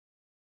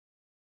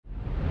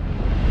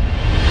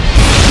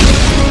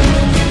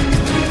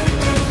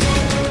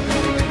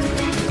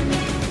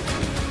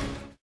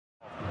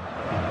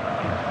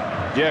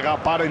Llega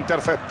para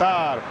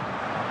interceptar.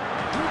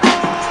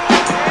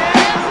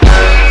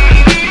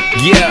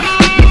 Yeah,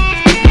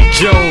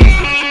 June.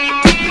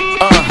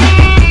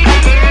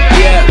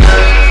 Yeah,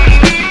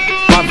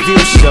 my view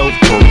so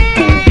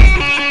purple.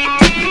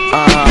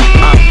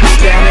 I'm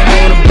standing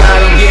on the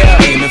bottom,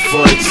 yeah, aiming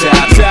for the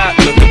top.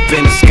 Look up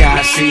in the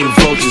sky, see the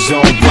vultures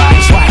on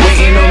watch.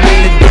 Waiting on me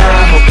to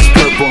die, hope this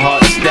purple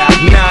heart stop.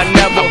 Nah, I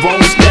never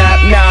won't stop.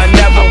 Nah, I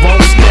never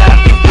won't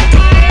stop.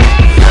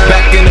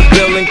 Back in the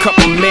building,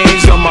 couple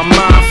mans on my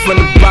mind. From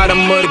the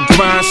bottom of the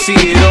grind, see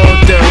it all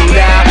third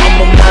eye.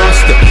 I'm a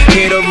monster,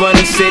 here to run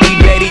the city,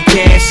 Betty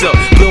Cancer.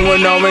 Blue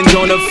and orange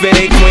on the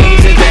fitted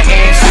queens is the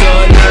answer.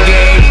 Nigga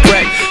ain't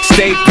wreck,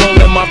 stay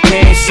pulling my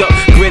pants up.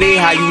 Gritty,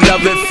 how you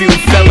love it, few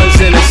fellas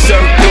in a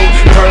circle.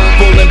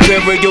 Purple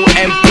Imperial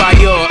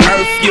Empire,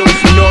 Earth you.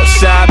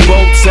 Northside,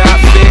 bow tie,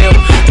 feel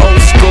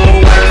old school,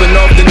 wiping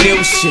off the new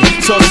shit.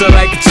 Toss her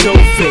like a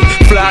toothpick,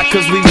 fly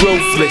cause we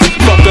ruthless.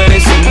 Fucker,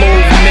 it's a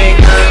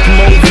movement,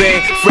 moving.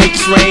 Freight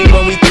train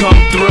when we come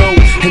through.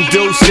 And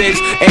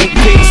deuces, ain't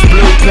peace,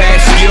 blue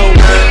past you.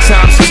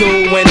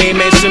 ×2 when they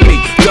mention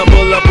me.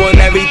 Double up on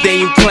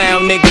everything you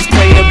clown niggas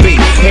claim to be.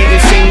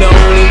 Haters seem the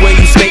only way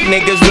you snake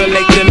niggas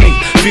relate to me.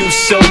 View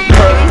so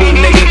purple,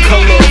 nigga,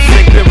 color of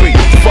victory.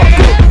 Fuck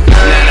up.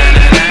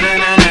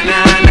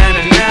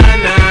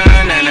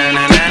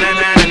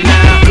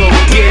 Go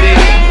get it.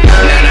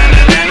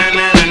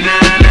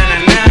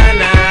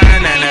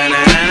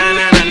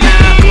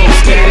 Go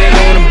standing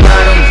on the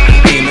bottom,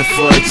 aiming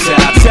for the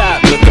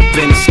top. Look up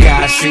in the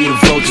sky, see the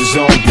vultures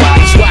on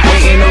watch.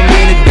 Waiting on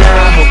me to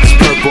die, hope this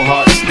purple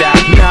heart stop.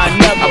 Nah, I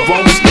never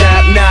won't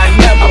stop. Nah, I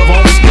never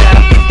won't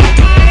stop.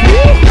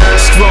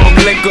 Strong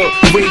liquor,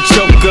 weed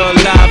choker,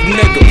 alive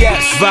nigga.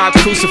 Yes, vibe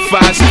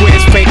crucified,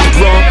 squares paint the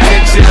wrong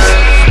pictures.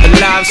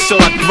 Alive, so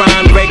I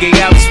grind reggae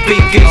out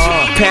speakers.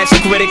 Past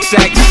critics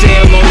act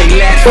sale on their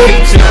last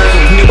feature.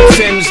 New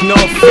Tim's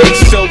North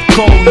Face, so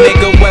cold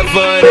nigga.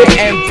 Weather the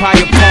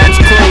empire, palms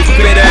closed,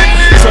 bitter.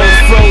 Toes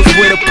froze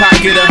with a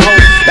pocket of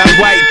hope. That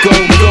white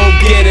gold,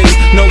 go-getters,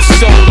 no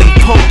solely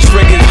poke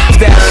triggers.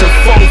 That's a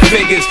 4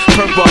 figures,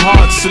 purple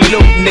heart,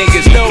 salute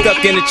niggas.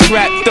 Stuck in the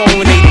trap,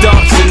 throwing they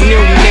darts and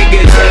new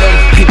niggas.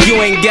 You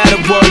ain't gotta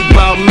worry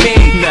about me.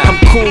 I'm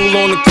cool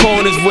on the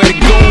corners where the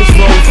goons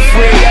roam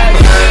free.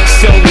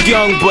 So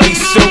young, but he's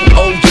so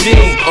OG.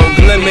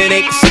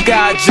 Eliminate the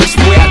sky just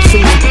where I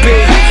choose to be.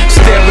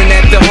 Staring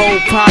at the whole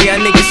pie, y'all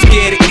niggas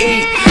scared to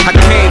eat. I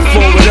came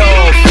for it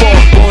all,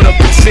 fought, born up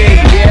a team.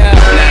 Yeah.